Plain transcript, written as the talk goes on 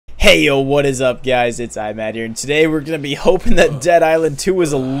Hey yo, what is up guys, it's iMatt here, and today we're going to be hoping that Dead Island 2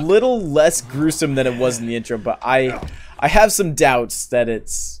 was a little less gruesome than it was in the intro, but I have some doubts that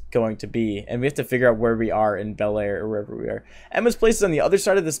it's going to be, and we have to figure out where we are in Bel Air, or wherever we are. Emma's place is on the other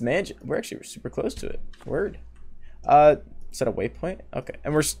side of this mansion. We're actually super close to it. Word. Is that a waypoint? Okay,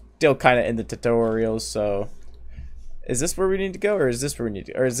 and we're still kind of in the tutorials, so... Is this where we need to go, or is this where we need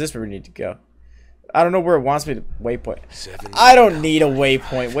to, or is this where we need to go? I don't know where it wants me to waypoint. I don't need a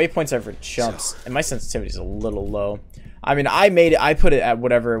waypoint. Waypoints are for chumps, and my sensitivity is a little low. I mean, I put it at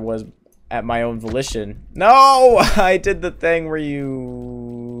whatever it was at my own volition. No, I did the thing where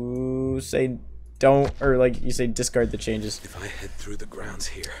you say don't, or like you say discard the changes. If I head through the grounds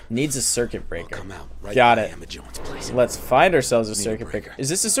here, needs a circuit breaker. I'll come out right Got by it. Emma Jones' place. Let's find ourselves a circuit breaker. Is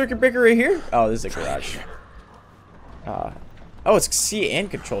this a circuit breaker right here? Oh, this is a garage. Oh, it's C and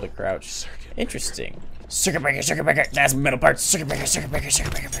control to crouch. Interesting. Circuit breaker, circuit breaker. That's metal parts. Circuit breaker, circuit breaker,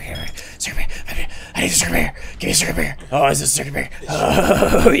 circuit breaker, circuit breaker. I need a circuit breaker. Give me a circuit breaker. Oh, is this a circuit breaker?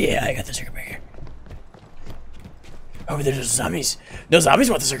 Oh, yeah, I got the circuit breaker. Oh, there's those zombies. Those zombies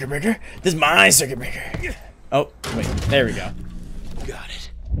want the circuit breaker. This is my circuit breaker. Oh, wait. There we go. Got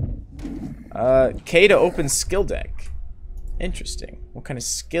it. K to open skill deck. Interesting. What kind of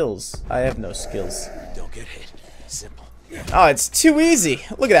skills? I have no skills. Don't get hit. Simple. Oh, it's too easy.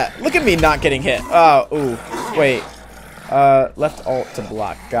 Look at that. Look at me not getting hit. Oh, ooh. Wait. Left alt to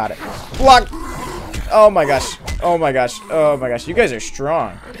block. Got it. Block! Oh my gosh. Oh my gosh. Oh my gosh. You guys are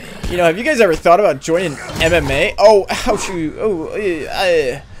strong. You know, have you guys ever thought about joining MMA? Oh, ouch.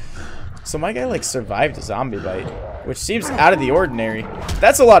 Oh, so my guy, like, survived a zombie bite, which seems out of the ordinary.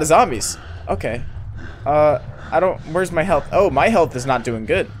 That's a lot of zombies. Okay. Where's my health? Oh, my health is not doing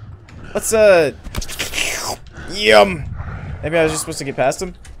good. Let's, Yum! Maybe I was just supposed to get past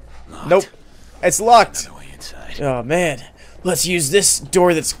him? Locked. Nope. It's locked. Another way inside. Oh, man. Let's use this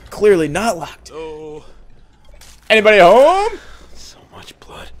door that's clearly not locked. Oh. Anybody home? So much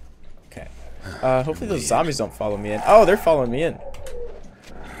blood. Okay. Hopefully those zombies don't follow me in. Oh, they're following me in.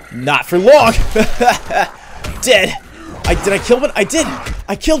 Not for long! Dead! Did I kill one? I did!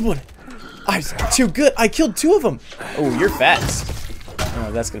 I killed one! I'm too good! I killed two of them! Oh, you're fast.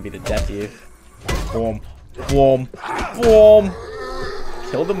 Oh, that's gonna be the death of you. Boom. Boom. Boom.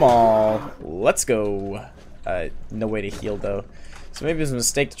 Killed them all. Let's go. No way to heal though. So maybe it was a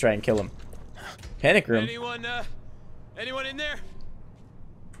mistake to try and kill him. Panic room. Anyone in there?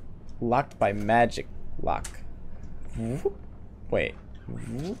 Locked by magic lock. Wait.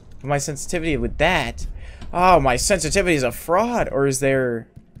 My sensitivity with that. Oh, my sensitivity is a fraud. Or is there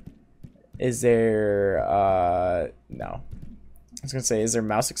no. I was gonna say, is there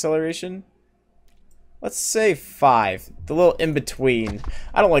mouse acceleration? Let's say 5. The little in-between.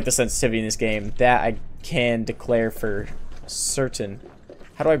 I don't like the sensitivity in this game. That I can declare for certain.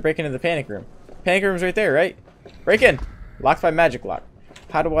 How do I break into the panic room? Panic room's right there, right? Break in! Locked by magic lock.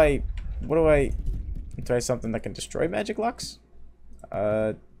 How do I... Do I have something that can destroy magic locks?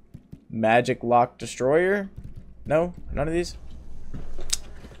 Magic lock destroyer? No? None of these?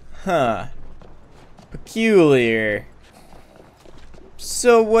 Huh. Peculiar.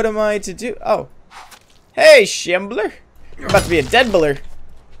 So what am I to do? Oh. Hey, Shambler! You're about to be a deadbler.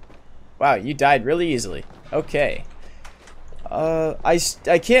 Wow, you died really easily. Okay. I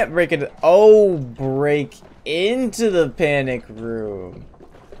can't break it. Oh, break into the panic room.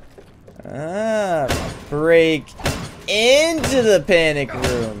 Ah, break into the panic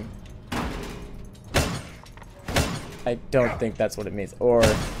room. I don't think that's what it means. Or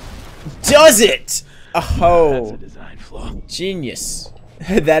does it? Oh, That's a design flaw. genius.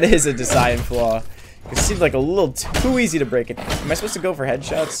 That is a design flaw. It seems like a little too easy to break it. Am I supposed to go for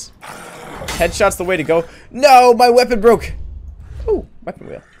headshots? Headshots the way to go. No, my weapon broke. Ooh, weapon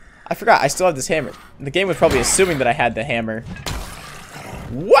wheel. I forgot, I still have this hammer. The game was probably assuming that I had the hammer.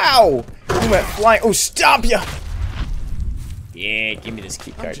 Wow! You went flying. Oh, stop ya! Yeah, give me this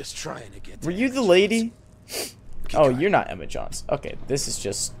key I'm card. just trying to get. Were you the lady? Oh, you're not Emma Jones. Okay, this is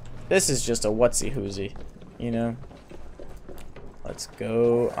just a whatsy whoozy, you know. Let's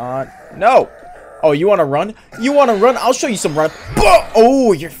go on. No! Oh, you want to run? You want to run? I'll show you some run.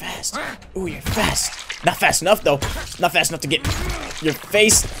 Oh, you're fast. Oh, you're fast. Not fast enough, though. Not fast enough to get your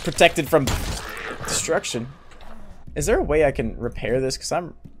face protected from destruction. Is there a way I can repair this? Because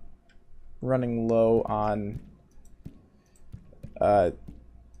I'm running low on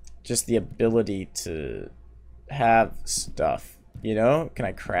just the ability to have stuff. You know? Can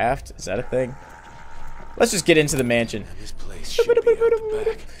I craft? Is that a thing? Let's just get into the mansion. This place should be out the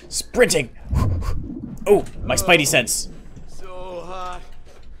back. Sprinting. Oh, my spidey sense. So hot.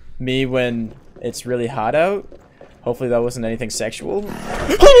 Me when it's really hot out. Hopefully that wasn't anything sexual.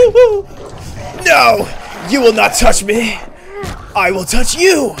 No! You will not touch me! I will touch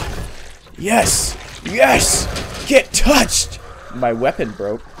you! Yes! Yes! Get touched! My weapon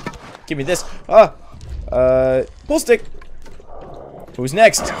broke. Give me this. Pull stick. Who's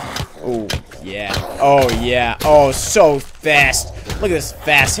next? Oh, yeah. Oh, yeah. Oh, so fast. Look at this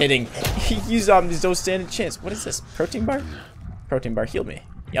fast hitting. You zombies don't stand a chance. What is this? Protein bar? Protein bar, heal me.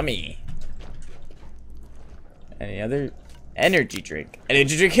 Yummy. Any other? Energy drink.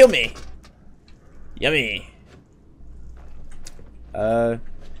 Energy drink, heal me. Yummy. Is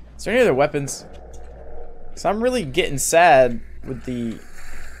there any other weapons? So I'm really getting sad with the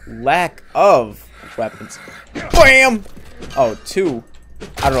lack of weapons. Bam! Oh, 2.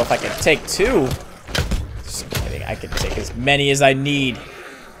 I don't know if I can take 2. Just kidding. I can take as many as I need.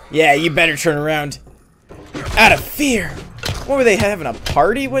 Yeah, you better turn around. Out of fear. What were they having, a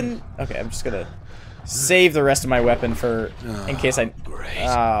party when? Okay, I'm just gonna save the rest of my weapon for in case I. Great.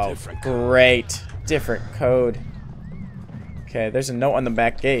 Oh, great. Different code. Okay, there's a note on the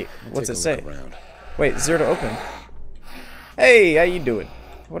back gate. What's it say? Wait, 0 to open. Hey, how you doing?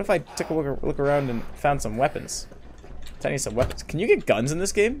 What if I took a look around and found some weapons? I need some weapons. Can you get guns in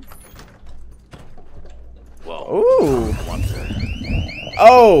this game? Whoa. Ooh.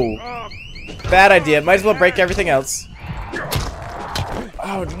 Oh. Bad idea. Might as well break everything else.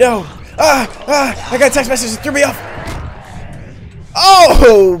 Oh no. I got a text message that threw me off.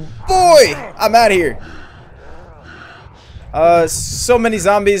 Oh boy. I'm out of here. So many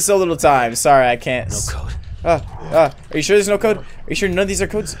zombies, so little time. Sorry, I can't. No code. Are you sure there's no code? Are you sure none of these are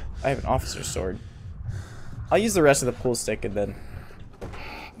codes? I have an officer's sword. I'll use the rest of the pool stick and then...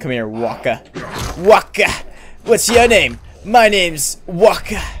 Come here, Waka. Waka! What's your name? My name's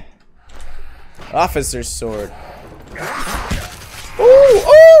Waka. Officer's sword. Ooh,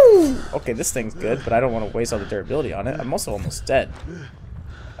 ooh! Okay, this thing's good, but I don't want to waste all the durability on it. I'm also almost dead.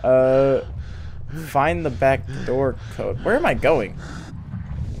 Find the back door code. Where am I going?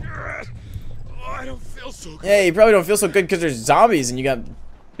 I don't feel so good. Yeah, you probably don't feel so good because there's zombies and you got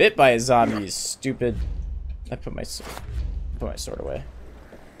bit by a zombie, you stupid. I put my sword away.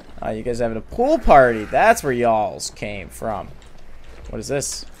 You guys having a pool party. That's where y'all's came from. What is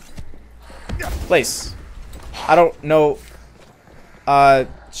this? Place. I don't know.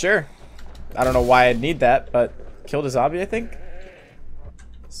 Sure. I don't know why I'd need that, but killed a zombie, I think.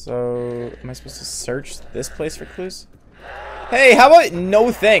 So, am I supposed to search this place for clues? Hey, how about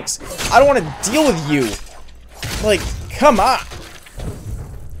no thanks? I don't want to deal with you. Like, come on.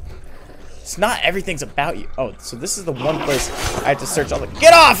 It's not everything's about you. Oh, so this is the one place I have to search all the—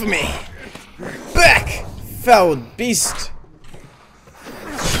 Get off of me! Back! Foul beast!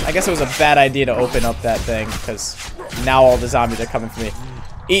 I guess it was a bad idea to open up that thing, because now all the zombies are coming for me.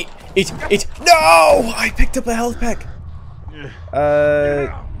 Eat! Eat! Eat! No! I picked up a health pack!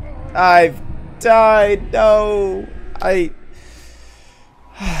 I've died. No!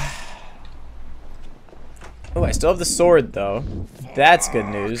 Oh, I still have the sword, though. That's good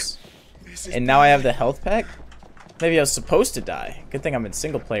news. And now I have the health pack? Maybe I was supposed to die. Good thing I'm in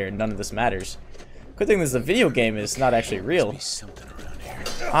single player and none of this matters. Good thing this is a video game and it's not actually real.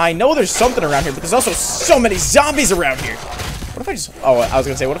 I know there's something around here, but there's also so many zombies around here. What if I just... Oh, I was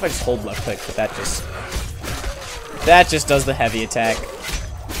gonna say, what if I just hold left click, but that just does the heavy attack.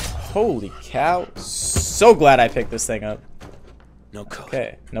 Holy cow. So glad I picked this thing up. No code.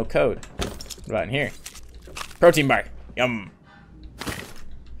 Okay, no code. What about in here? Protein bar. Yum.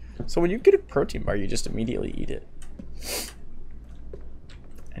 So when you get a protein bar, you just immediately eat it.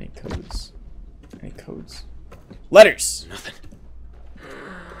 Any codes? Any codes? Letters! Nothing.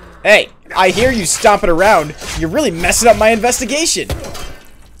 Hey, I hear you stomping around. You're really messing up my investigation.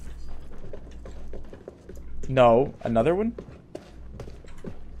 No, another one?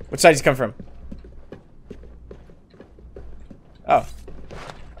 Which side does he come from? Oh.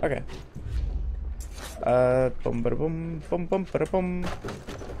 Okay. Boom, bada, boom, boom, boom, bada, boom.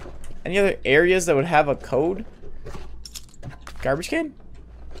 Any other areas that would have a code? Garbage can?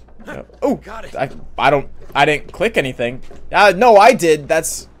 No. Oh, Got it. I didn't click anything. No, I did.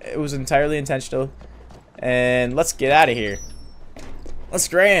 It was entirely intentional. And let's get out of here. Let's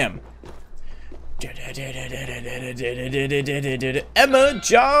scram. Emma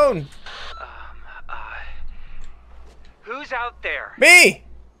Joan. Who's out there? Me.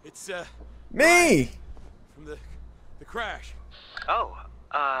 It's Me. from the crash. Oh,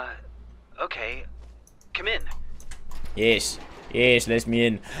 okay. Come in. Yes. Yes, let me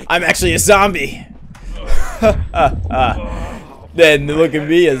in. I'm actually a zombie. Then look at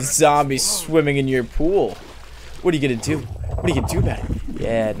me, a zombie swimming in your pool. What are you gonna do? What are you gonna do about it?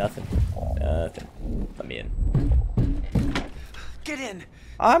 Yeah, nothing. Nothing. Let me in. in.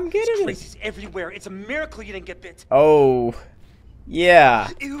 I'm getting it. Traces everywhere. It's a miracle you didn't get bit. Oh, yeah.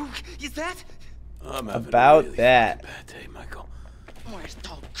 Ew, is that? I'm having About a really that. bad day, Michael. Where's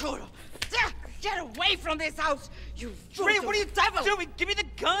Tokuro? Get away from this house! You Ray, brutal what are you devil! doing? Give me the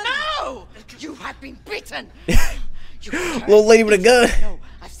gun! No! You have been beaten! You Little lady with a gun. No,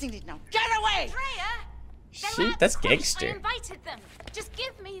 I've seen it now. Get away! She, that's gangster. I invited them. Just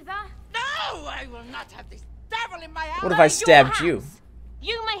give me the... No! I will not have this devil in my house! What if I Your stabbed you? house.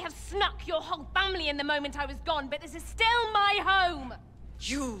 You may have snuck your whole family in the moment I was gone, but this is still my home.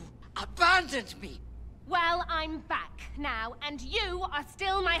 You abandoned me! Well, I'm back now, and you are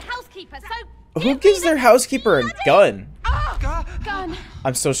still my housekeeper, so... Who give me gives the their housekeeper a gun? gun?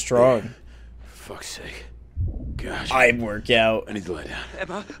 I'm so strong. For fuck's sake. Gosh. I work out. I need to lie down.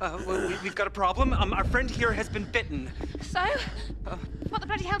 Emma, we've got a problem. Our friend here has been bitten. So? What the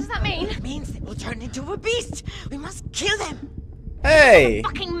bloody hell does that mean? It means they will turn into a beast! We must kill them! Hey!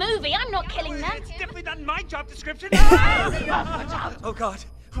 Fucking movie, I'm not killing them. It's definitely not in my job description. Oh God.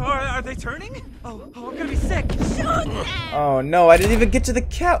 Are they turning? Oh, I'm gonna be sick. Oh no, I didn't even get to the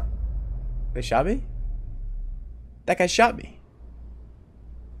cow. They shot me? That guy shot me.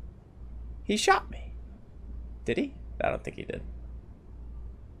 He shot me. Did he? I don't think he did.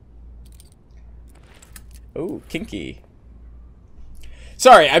 Ooh, kinky.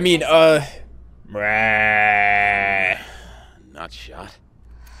 Sorry, I mean, Not shot.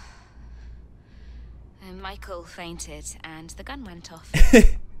 Michael fainted, and the gun went off.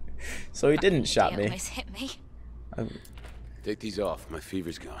 so he didn't shot He me. almost hit me. Take these off. My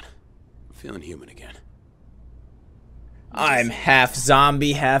fever's gone. I'm feeling human again. I'm half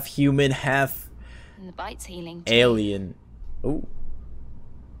zombie, half human, half And the bite's healing too. alien. Ooh,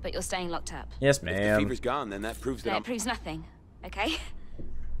 But you're staying locked up. yes, If the ma'am. fever's gone, then that proves that That I'm... proves nothing, okay?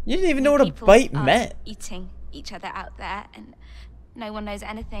 You didn't even know what a People bite are meant. eating each other out there, and no one knows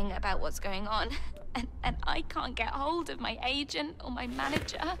anything about what's going on. And I can't get hold of my agent or my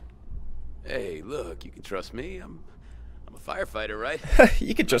manager. Hey, look, you can trust me. I'm a firefighter, right?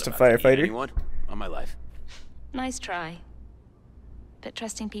 You could trust a Not about to eat firefighter. Anyone on my life. Nice try. But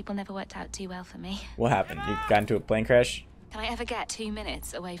trusting people never worked out too well for me. What happened? You got into a plane crash? Can I ever get 2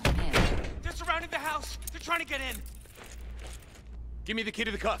 minutes away from him? They're surrounding the house. They're trying to get in. Give me the key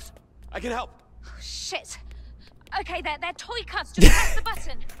to the cuffs. I can help. Shit! Okay, they're toy cuffs. Just press the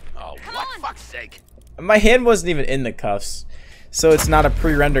button. Oh, Come what on. fuck's sake? My hand wasn't even in the cuffs, so it's not a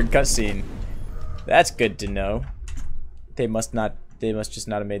pre-rendered cutscene. That's good to know. They must just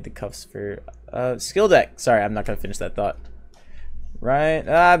not have made the cuffs for skill deck. Sorry, I'm not gonna finish that thought. Right?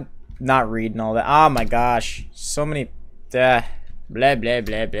 I'm not reading all that. Oh my gosh, so many. Blah blah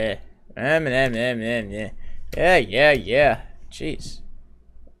blah blah. Yeah. Jeez.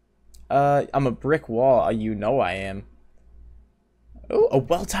 I'm a brick wall. You know I am. Oh, a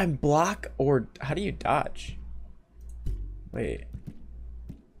well-timed block, or how do you dodge? Wait.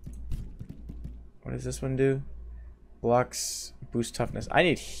 What does this one do? Blocks, boost toughness. I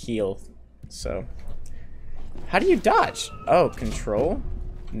need heal, so. How do you dodge? Oh, control?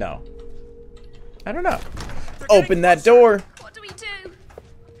 No. I don't know. Open that door. What do we do?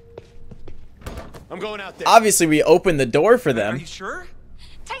 I'm going out there. Obviously, we opened the door for Are them. you sure?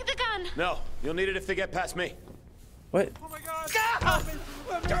 Take the gun. No, you'll need it if they get past me. What? Oh my God!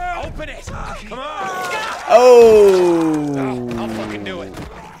 Open it! Come on! Oh! I'll fucking do it.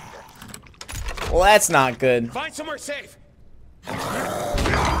 Well, that's not good. Find somewhere safe.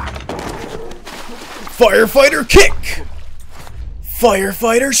 Firefighter kick!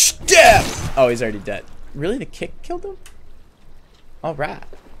 Firefighter stab! Oh, he's already dead. Really? The kick killed him? Alright.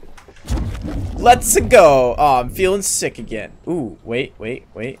 Let's go. Oh, I'm feeling sick again. Ooh, wait.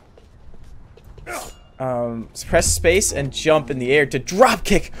 Press space and jump in the air to drop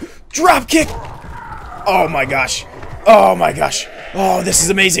kick. Drop kick! Oh my gosh. Oh, this is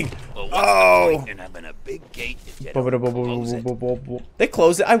amazing. Oh. And I'm in a big gate to get over. They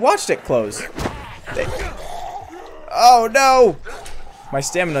closed it. I watched it close. Oh no. My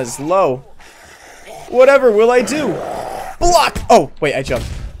stamina is low. Whatever will I do? Block! Oh, wait, I jumped.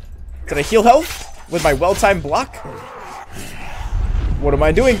 Did I heal health with my well-timed block? What am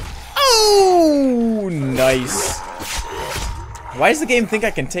I doing? Oh, nice. Why does the game think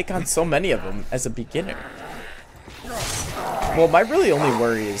I can take on so many of them as a beginner? Well, my really only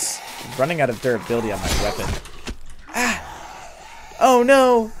worry is running out of durability on my weapon. Ah. Oh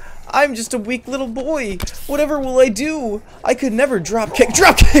no. I'm just a weak little boy. Whatever will I do? I could never drop kick.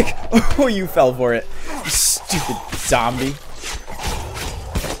 Drop kick! Oh, you fell for it. You stupid zombie.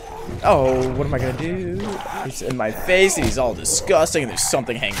 Oh, what am I gonna do? He's in my face, and he's all disgusting, and there's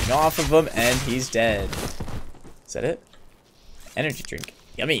something hanging off of him, and he's dead. Is that it? Energy drink.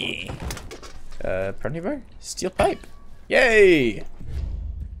 Yummy. Protein bar? Steel pipe. Yay!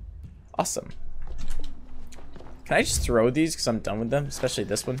 Awesome. Can I just throw these because I'm done with them? Especially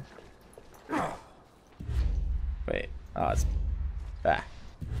this one. Wait. Oh, it's... Ah.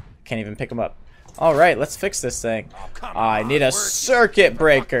 Can't even pick them up. Alright, let's fix this thing. I need a circuit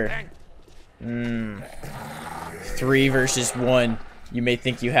breaker. 3 versus 1. You may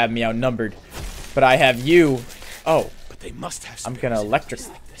think you have me outnumbered, but I have you. Oh. But they must have I'm gonna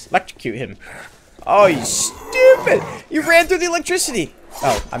electrocute him. Oh, you stupid! You ran through the electricity!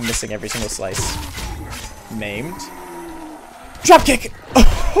 Oh, I'm missing every single slice. Maimed. Dropkick!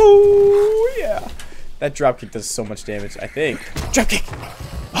 Oh, yeah. That dropkick does so much damage, I think. Dropkick!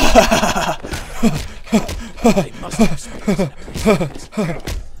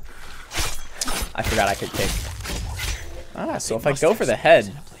 I forgot I could kick. Ah, so if I go for the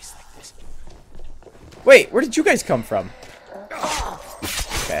head... Wait, where did you guys come from?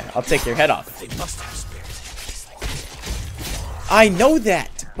 Okay, I'll take your head off. I know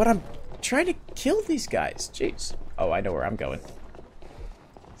that, but I'm trying to kill these guys. Jeez. Oh, I know where I'm going.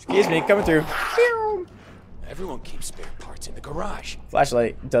 Excuse me, coming through. Everyone keeps spare parts in the garage.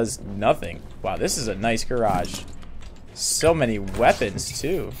 Flashlight does nothing. Wow, this is a nice garage. So many weapons,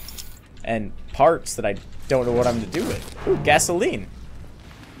 too. And parts that I don't know what I'm to do with. Ooh, gasoline.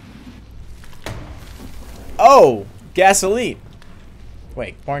 Oh, gasoline.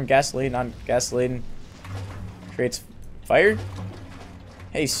 Wait, pouring gasoline on gasoline creates fire?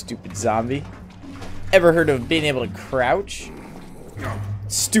 Hey, stupid zombie. Ever heard of being able to crouch?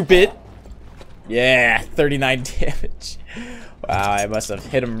 Stupid. Yeah, 39 damage. Wow, I must have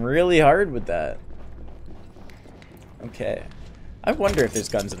hit him really hard with that. Okay. I wonder if there's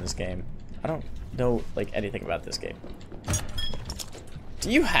guns in this game. I don't know, like, anything about this game.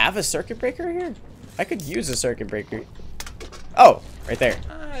 Do you have a circuit breaker here? I could use a circuit breaker. Oh, right there.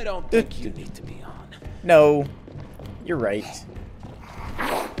 I don't think you need to be on. No. You're right.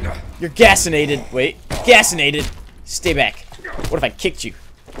 You're gasinated. Wait. Gasinated. Stay back. What if I kicked you?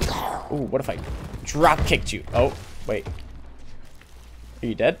 Ooh, what if I drop kicked you? Oh, wait. Are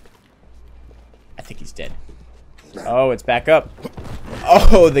you dead? I think he's dead. Oh, it's back up.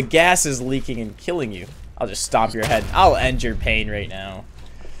 Oh, the gas is leaking and killing you. I'll just stomp your head. I'll end your pain right now.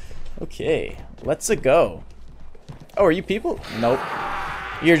 Okay, let's go. Oh, are you people? Nope.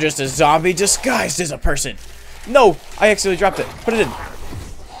 You're just a zombie disguised as a person. No, I accidentally dropped it. Put it in.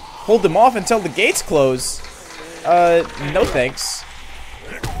 Hold them off until the gates close. No thanks.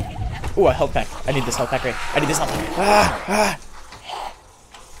 Ooh, a health pack. I need this health pack right. I need this health pack.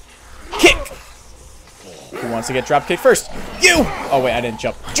 Kick! Who wants to get drop kicked first? You! Oh, wait, I didn't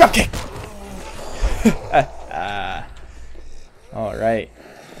jump. Drop kick! Alright.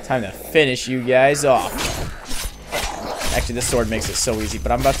 Time to finish you guys off. Actually, this sword makes it so easy,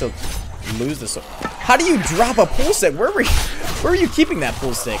 but I'm about to lose the sword. How do you drop a pool stick? Where were you keeping that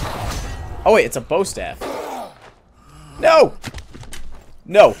pool stick? Oh, wait, it's a bow staff. No!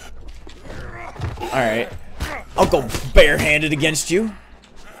 No. Alright. I'll go barehanded against you.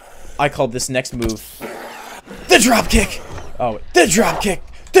 I called this next move the drop kick. Oh, the drop kick.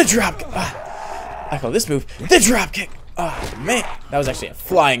 The drop. I call this move the drop kick. Oh man, that was actually a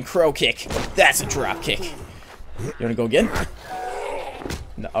flying crow kick. That's a drop kick. You wanna go again?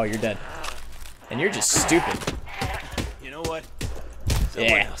 No. Oh, you're dead. And you're just stupid. You know what?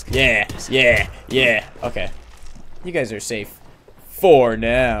 Yeah. Okay. You guys are safe for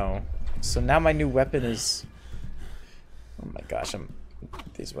now. So now my new weapon is. Oh my gosh,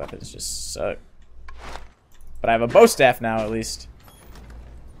 these weapons just suck. But I have a bow staff now, at least.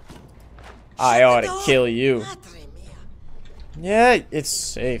 I ought to kill you. Yeah, it's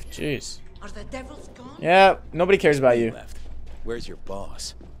safe. Jeez. Are the devils gone? Yeah, nobody cares about you. Left. Where's your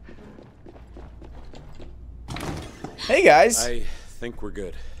boss? Hey guys. I think we're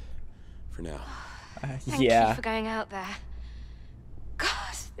good. For now. Thank Yeah. you for going out there. God,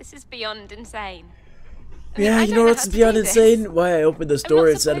 this is beyond insane. I mean, Yeah, I you don't know how what's to beyond do this. insane? Why I opened the store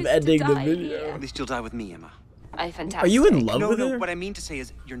not instead of supposed to ending the die video. here. At least you'll die with me, Emma. Oh, fantastic. Are you in love No, with no, her? what I mean to say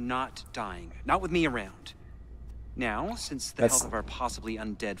is you're not dying. Not with me around. Now, since the That's- health of our possibly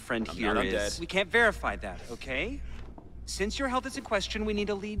undead friend I'm here not is... undead. We can't verify that, okay? Since your health is in question, we need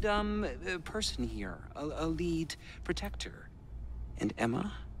a lead, person here. A lead protector. And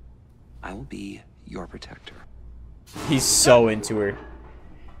Emma, I will be your protector. He's so into her.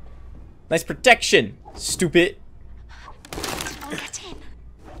 Nice protection, stupid. I'll get in.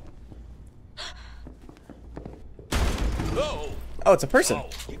 Oh, it's a person.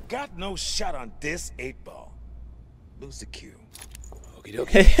 You got no shot on this 8-ball. Lose the cue. Okie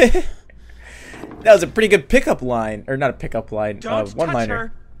dokie. That was a pretty good pickup line, or not a pickup line, Don't touch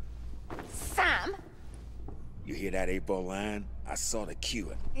one-liner. her. Sam? You hear that 8-ball line? I saw the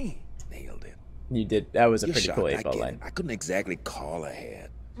cue and nailed it. You did. That was a You're pretty shocked, cool I 8-ball get it. line. I couldn't exactly call ahead.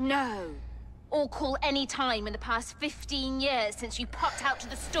 No. Or call any time in the past 15 years since you popped out to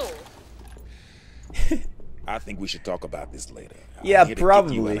the store. I think we should talk about this later. I'm Yeah, here to get you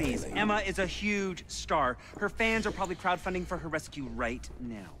probably. out of Please, LA. Emma is a huge star. Her fans are probably crowdfunding for her rescue right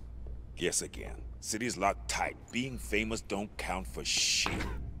now. Guess again. City's locked tight. Being famous don't count for shit.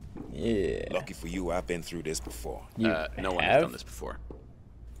 Yeah. Lucky for you, I've been through this before. You No one has have? done this before.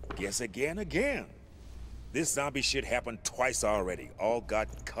 Guess again. This zombie shit happened twice already. All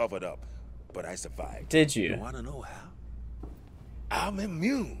got covered up. But I survived. Did You you? wanna know how? I'm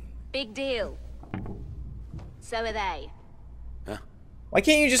immune. Big deal. So are they. Why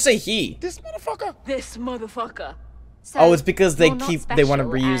can't you just say he? This motherfucker? This motherfucker. So Oh, it's because they you're not they want to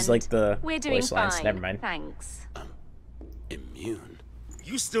special reuse and like the we're doing voice lines. fine. Never mind. Thanks. Immune.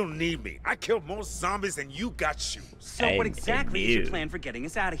 You still need me. I killed more zombies than you got shoes. So I'm what exactly is your immune. plan for getting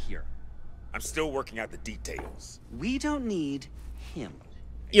us out of here? I'm still working out the details. We don't need him.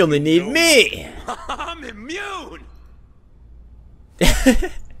 You only need me. I'm immune!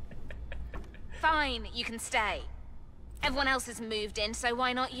 Fine, you can stay. Everyone else has moved in, so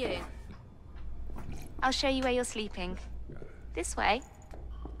why not you? I'll show you where you're sleeping. This way.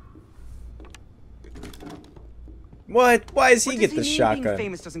 What? Why does he What get does the mean shotgun? Being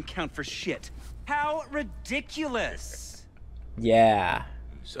famous doesn't count for shit. How ridiculous! Yeah,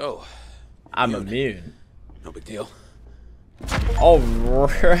 So, I'm immune. no big deal.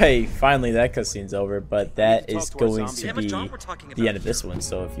 Alright, finally that cutscene's over, but that talk is to our going zombie. to How much be time we're talking the about end of this one.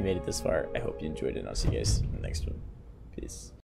 So if you made it this far, I hope you enjoyed it, and I'll see you guys in the next one. Peace.